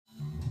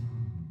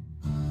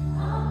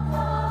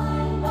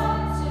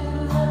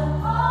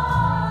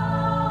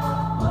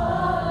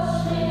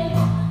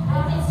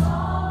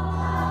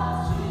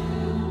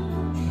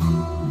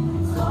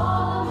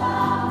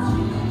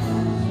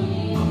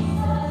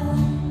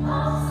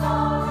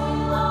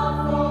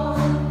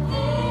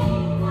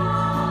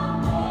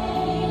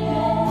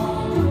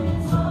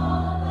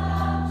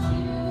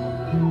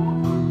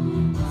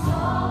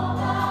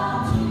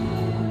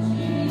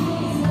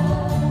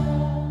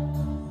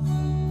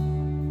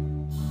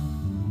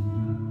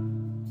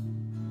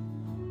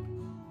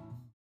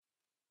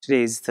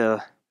Today is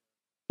the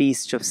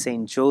feast of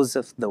Saint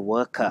Joseph the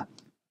Worker,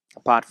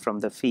 apart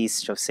from the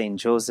feast of Saint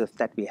Joseph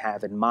that we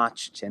have in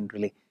March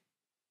generally.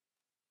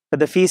 But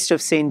the feast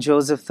of Saint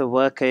Joseph the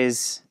Worker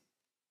is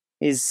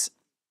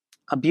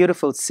a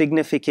beautiful,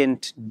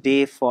 significant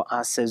day for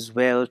us as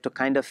well, to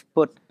kind of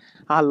put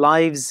our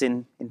lives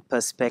in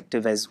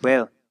perspective as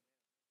well,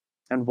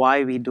 and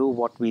why we do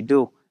what we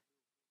do.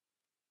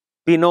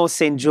 We know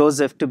Saint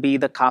Joseph to be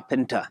the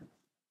carpenter,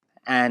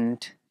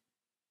 and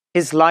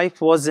his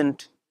life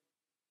wasn't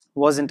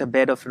a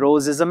bed of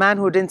roses, a man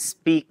who didn't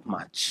speak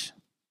much.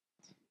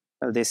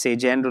 Well, they say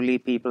generally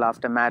people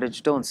after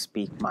marriage don't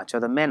speak much,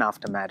 or the men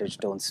after marriage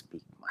don't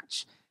speak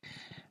much.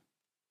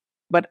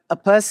 But a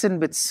person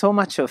with so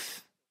much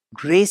of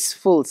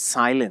graceful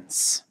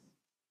silence,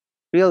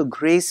 real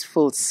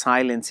graceful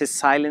silence, his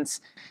silence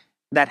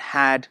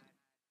that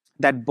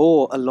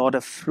bore a lot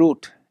of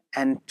fruit.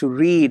 And to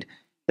read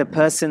the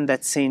person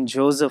that Saint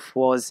Joseph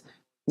was,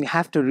 you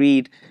have to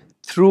read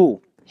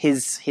through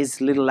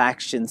his little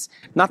actions.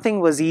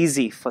 Nothing was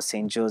easy for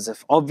Saint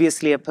Joseph.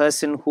 Obviously, a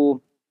person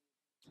who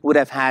would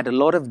have had a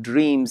lot of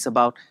dreams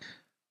about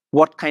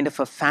what kind of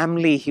a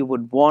family he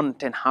would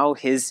want, and how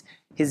his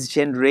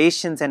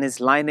generations and his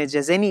lineage,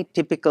 as any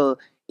typical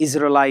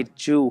Israelite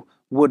Jew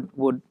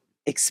would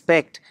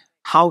expect,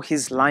 how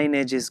his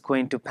lineage is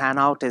going to pan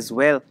out as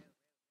well.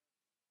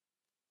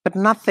 But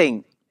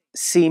nothing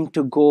seemed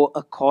to go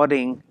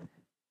according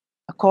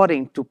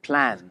to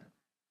plan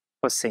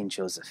for Saint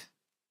Joseph.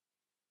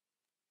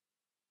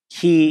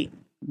 He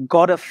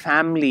got a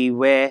family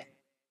where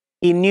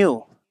he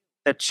knew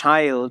the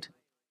child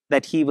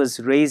that he was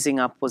raising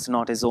up was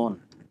not his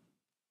own,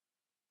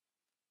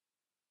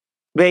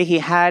 where he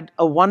had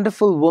a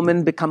wonderful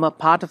woman become a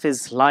part of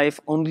his life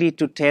only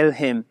to tell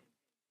him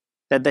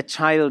that the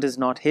child is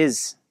not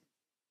his,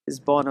 is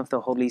born of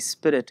the Holy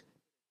Spirit.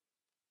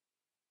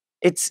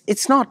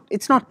 It's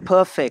not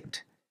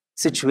perfect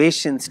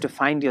situations to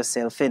find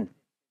yourself in.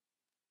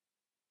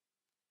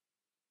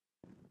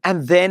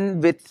 And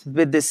then with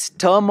this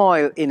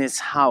turmoil in his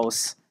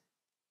house,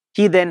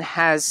 he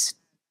turns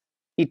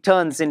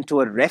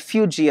into a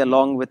refugee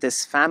along with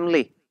his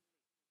family,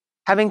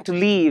 having to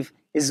leave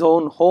his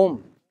own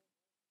home,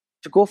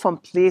 to go from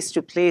place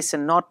to place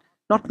and not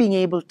being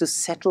able to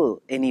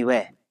settle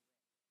anywhere.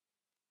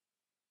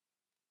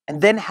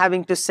 And then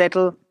having to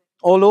settle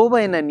all over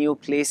in a new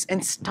place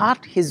and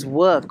start his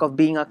work of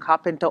being a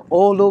carpenter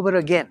all over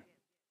again.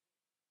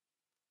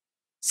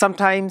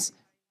 Sometimes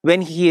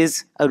when he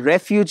is a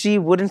refugee,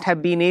 wouldn't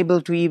have been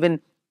able to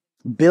even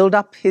build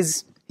up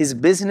his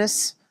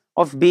business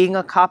of being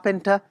a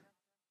carpenter.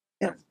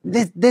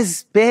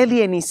 There's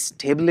barely any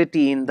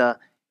stability in the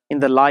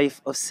life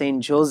of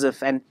Saint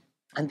Joseph, and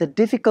the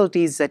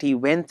difficulties that he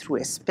went through,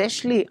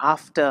 especially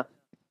after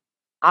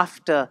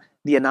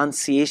the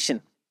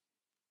Annunciation.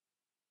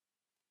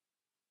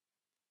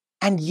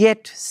 And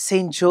yet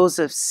Saint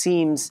Joseph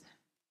seems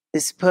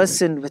this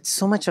person with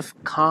so much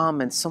of calm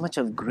and so much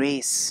of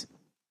grace.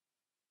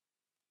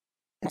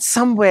 And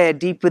somewhere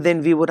deep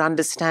within we would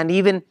understand,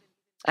 even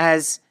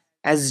as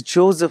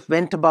Joseph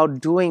went about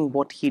doing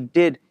what he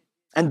did,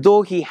 and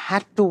though he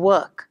had to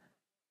work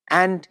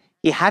and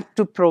he had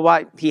to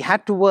provide, he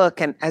had to work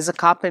and as a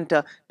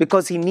carpenter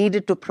because he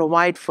needed to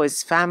provide for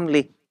his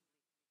family,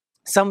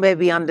 somewhere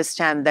we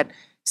understand that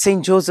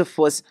Saint Joseph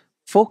was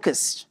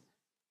focused,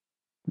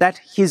 that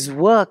his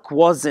work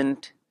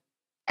wasn't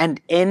an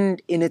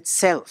end in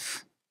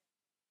itself.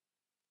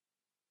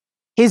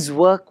 His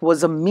work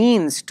was a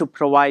means to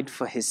provide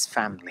for his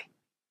family.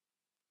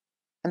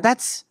 And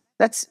that's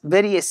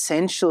very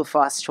essential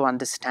for us to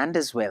understand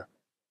as well.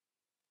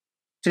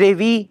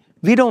 Today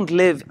we don't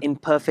live in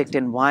perfect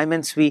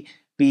environments. We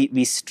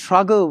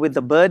struggle with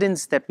the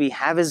burdens that we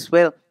have as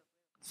well.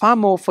 Far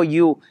more for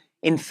you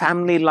in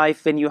family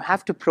life, when you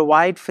have to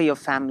provide for your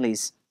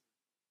families.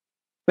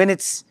 When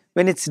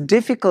it's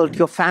difficult,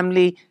 your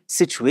family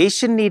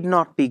situation need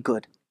not be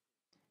good.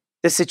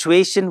 The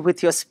situation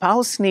with your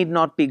spouse need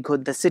not be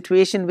good. The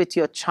situation with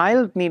your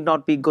child need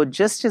not be good,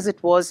 just as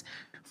it was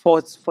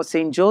for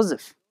Saint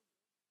Joseph.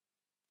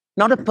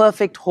 Not a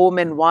perfect home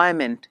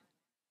environment.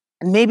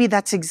 And maybe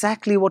that's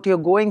exactly what you're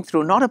going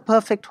through, not a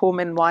perfect home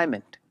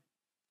environment.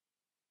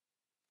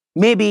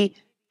 Maybe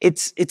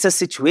it's a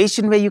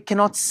situation where you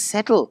cannot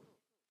settle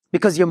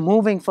because you're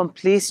moving from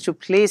place to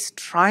place,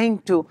 trying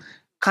to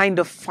kind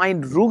of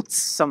find roots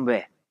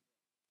somewhere.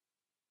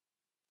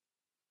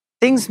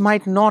 Things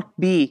might not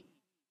be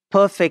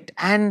perfect,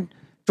 and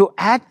to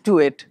add to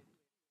it,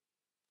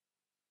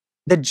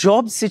 the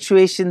job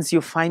situations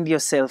you find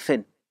yourself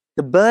in,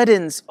 the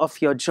burdens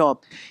of your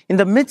job. In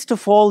the midst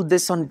of all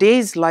this, on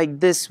days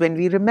like this, when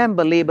we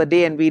remember Labor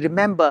Day and we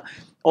remember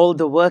all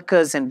the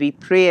workers and we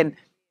pray and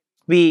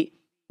we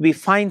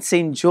find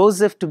Saint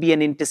Joseph to be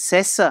an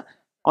intercessor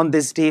on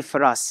this day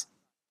for us,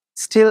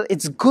 still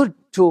it's good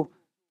to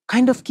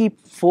kind of keep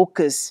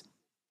focus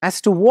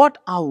as to what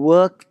our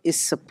work is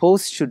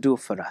supposed to do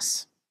for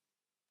us.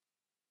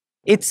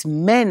 It's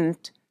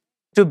meant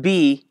to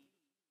be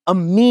a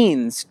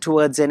means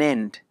towards an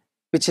end.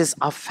 which is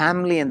our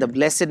family and the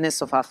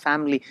blessedness of our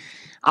family.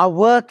 Our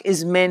work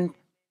is meant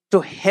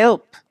to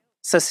help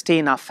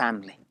sustain our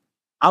family.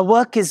 Our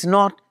work is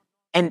not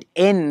an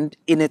end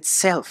in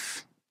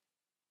itself.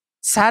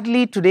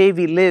 Sadly, today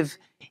we live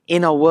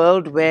in a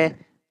world where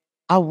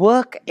our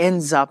work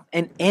ends up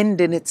an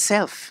end in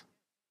itself.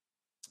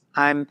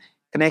 I'm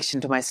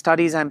connection to my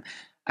studies. I'm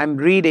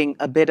reading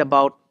a bit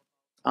about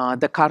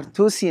the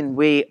Carthusian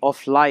way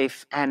of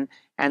life and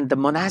the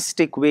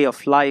monastic way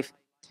of life.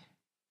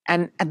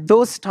 And at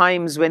those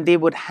times when they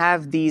would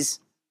have these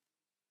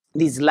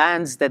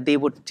lands that they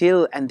would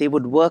till and they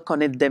would work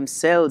on it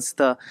themselves,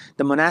 the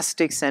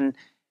monastics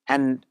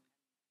and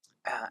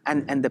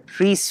the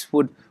priests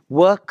would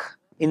work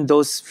in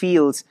those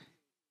fields.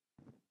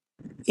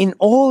 In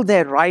all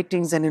their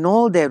writings and in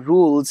all their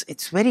rules,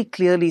 it's very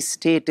clearly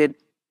stated,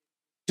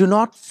 do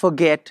not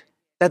forget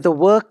that the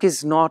work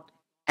is not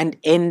an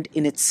end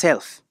in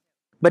itself,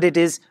 but it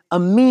is a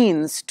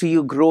means to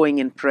you growing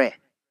in prayer.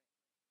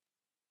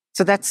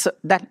 So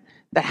that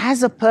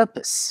has a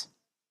purpose.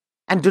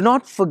 And do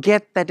not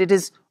forget that it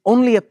is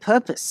only a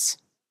purpose,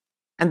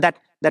 and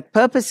that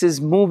purpose is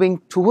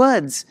moving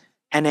towards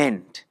an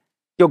end,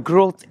 your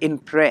growth in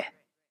prayer.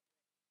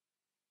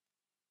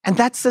 And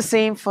that's the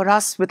same for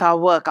us with our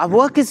work. Our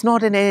work is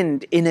not an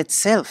end in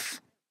itself.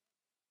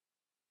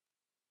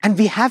 And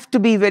we have to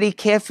be very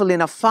careful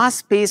in a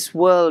fast-paced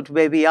world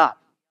where we are,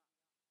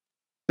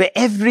 where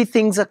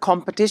everything's a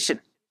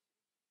competition.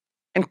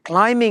 And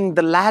climbing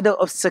the ladder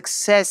of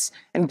success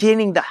and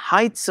gaining the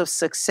heights of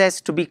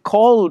success to be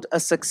called a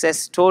success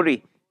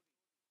story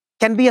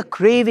can be a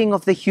craving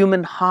of the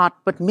human heart,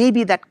 but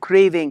maybe that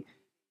craving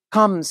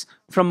comes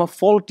from a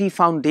faulty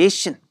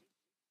foundation.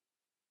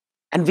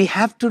 And we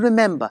have to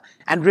remember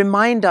and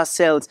remind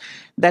ourselves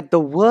that the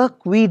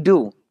work we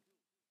do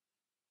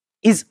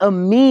is a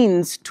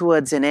means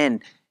towards an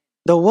end.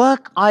 The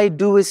work I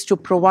do is to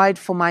provide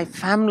for my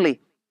family,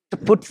 to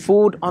put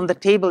food on the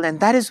table, and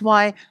that is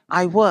why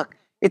I work.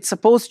 It's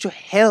supposed to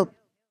help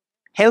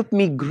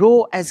me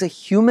grow as a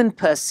human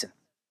person.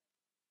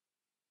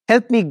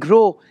 Help me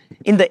grow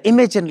in the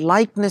image and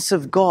likeness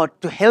of God,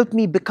 to help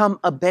me become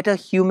a better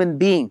human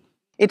being.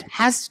 It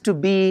has to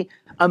be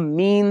a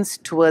means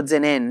towards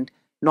an end,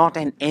 not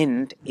an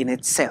end in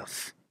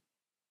itself.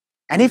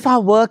 And if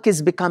our work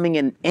is becoming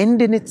an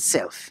end in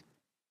itself,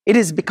 it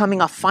is becoming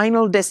a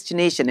final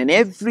destination, and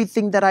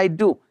everything that I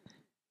do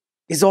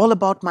is all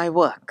about my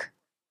work,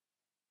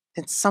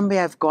 then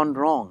somewhere I've gone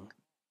wrong.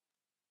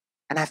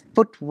 And I've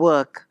put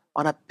work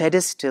on a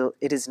pedestal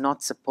it is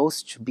not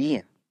supposed to be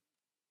in.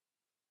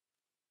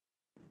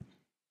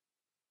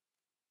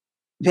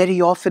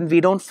 Very often we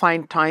don't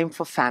find time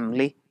for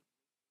family.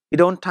 We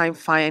don't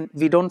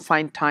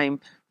find time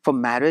for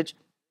marriage.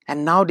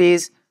 And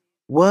nowadays,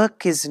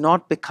 work is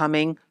not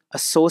becoming a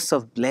source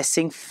of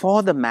blessing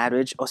for the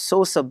marriage or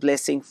source of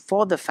blessing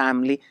for the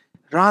family.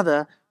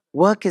 Rather,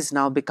 work is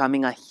now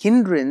becoming a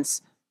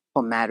hindrance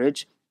for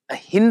marriage, a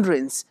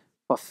hindrance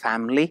for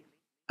family,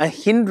 a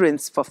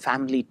hindrance for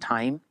family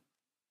time.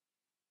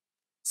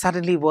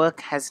 Suddenly,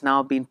 work has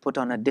now been put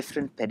on a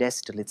different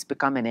pedestal. It's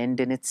become an end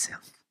in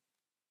itself.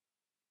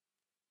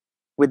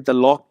 With the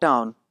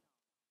lockdown,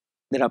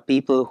 there are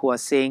people who are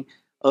saying,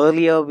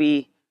 earlier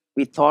we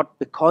thought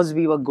because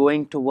we were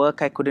going to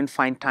work, I couldn't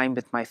find time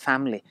with my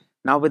family.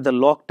 Now with the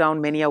lockdown,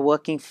 many are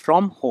working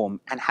from home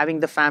and having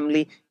the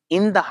family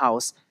in the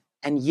house,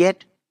 and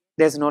yet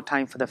there's no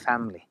time for the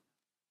family.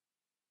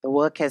 The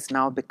work has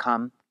now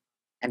become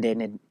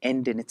an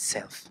end in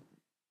itself.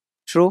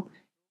 True,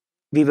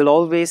 we will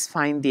always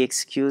find the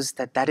excuse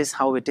that is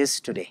how it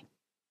is today.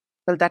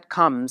 Well, that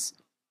comes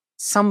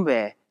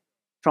somewhere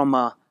from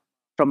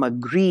a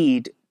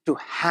greed to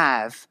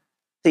have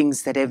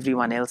things that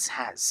everyone else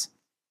has.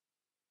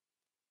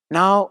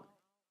 Now,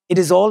 it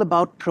is all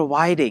about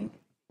providing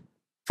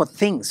for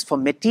things, for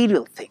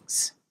material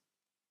things.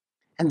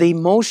 And the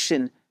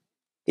emotion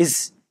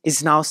is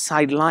now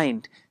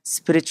sidelined.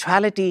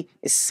 Spirituality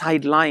is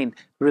sidelined.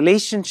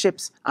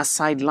 Relationships are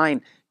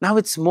sidelined. Now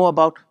it's more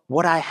about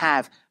what I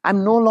have.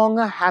 I'm no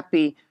longer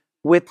happy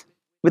with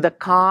a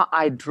car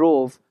I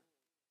drove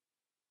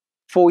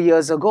 4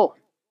 years ago.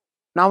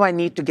 Now I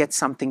need to get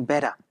something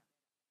better.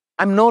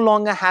 I'm no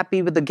longer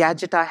happy with the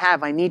gadget I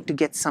have. I need to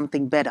get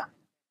something better.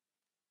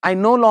 I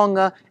no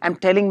longer am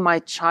telling my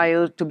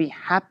child to be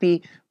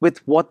happy with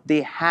what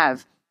they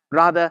have.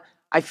 Rather,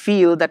 I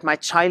feel that my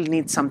child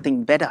needs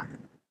something better.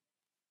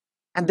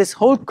 And this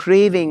whole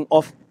craving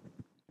of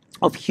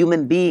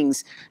human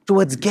beings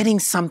towards getting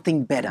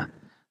something better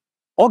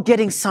or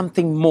getting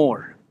something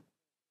more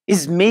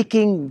is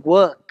making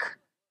work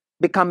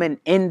become an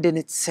end in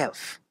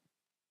itself.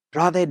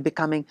 Rather, it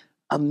becoming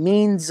a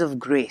means of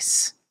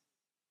grace.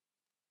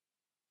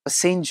 For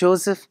Saint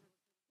Joseph,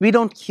 we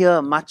don't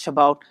hear much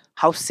about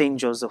how Saint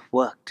Joseph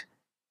worked,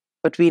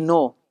 but we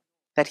know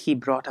that he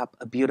brought up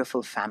a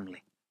beautiful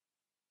family.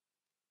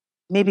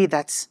 Maybe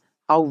that's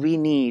how we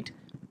need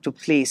to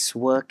place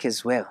work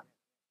as well.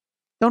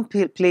 Don't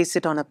place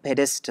it on a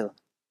pedestal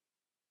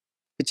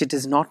which it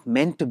is not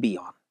meant to be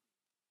on,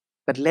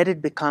 but let it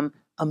become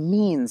a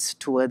means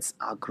towards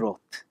our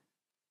growth,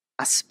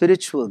 our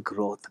spiritual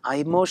growth, our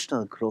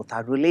emotional growth,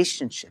 our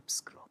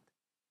relationships growth.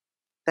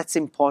 That's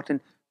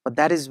important, but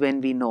that is when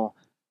we know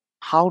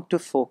how to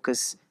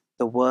focus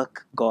the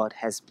work God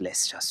has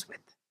blessed us with.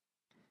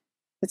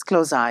 Let's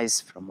close our eyes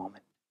for a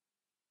moment.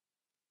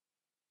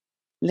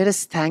 Let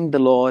us thank the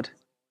Lord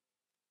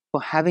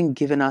for having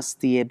given us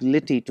the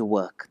ability to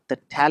work, the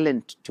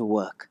talent to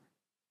work,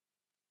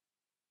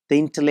 the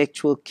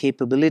intellectual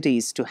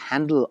capabilities to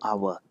handle our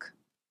work.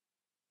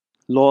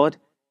 Lord,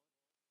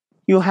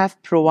 you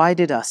have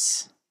provided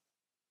us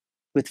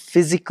with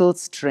physical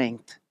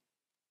strength,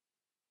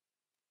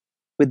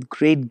 with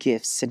great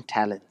gifts and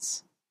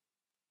talents.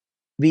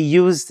 We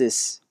use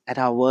this at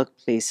our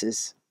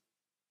workplaces.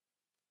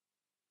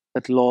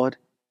 But Lord,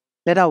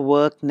 let our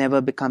work never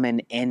become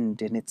an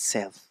end in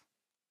itself.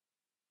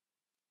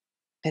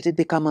 Let it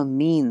become a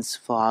means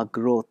for our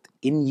growth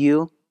in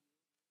you,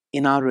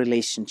 in our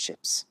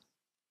relationships.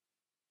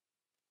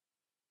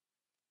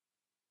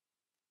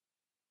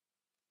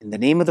 In the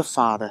name of the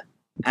Father,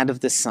 and of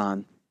the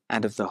Son,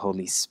 and of the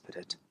Holy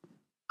Spirit.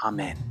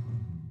 Amen.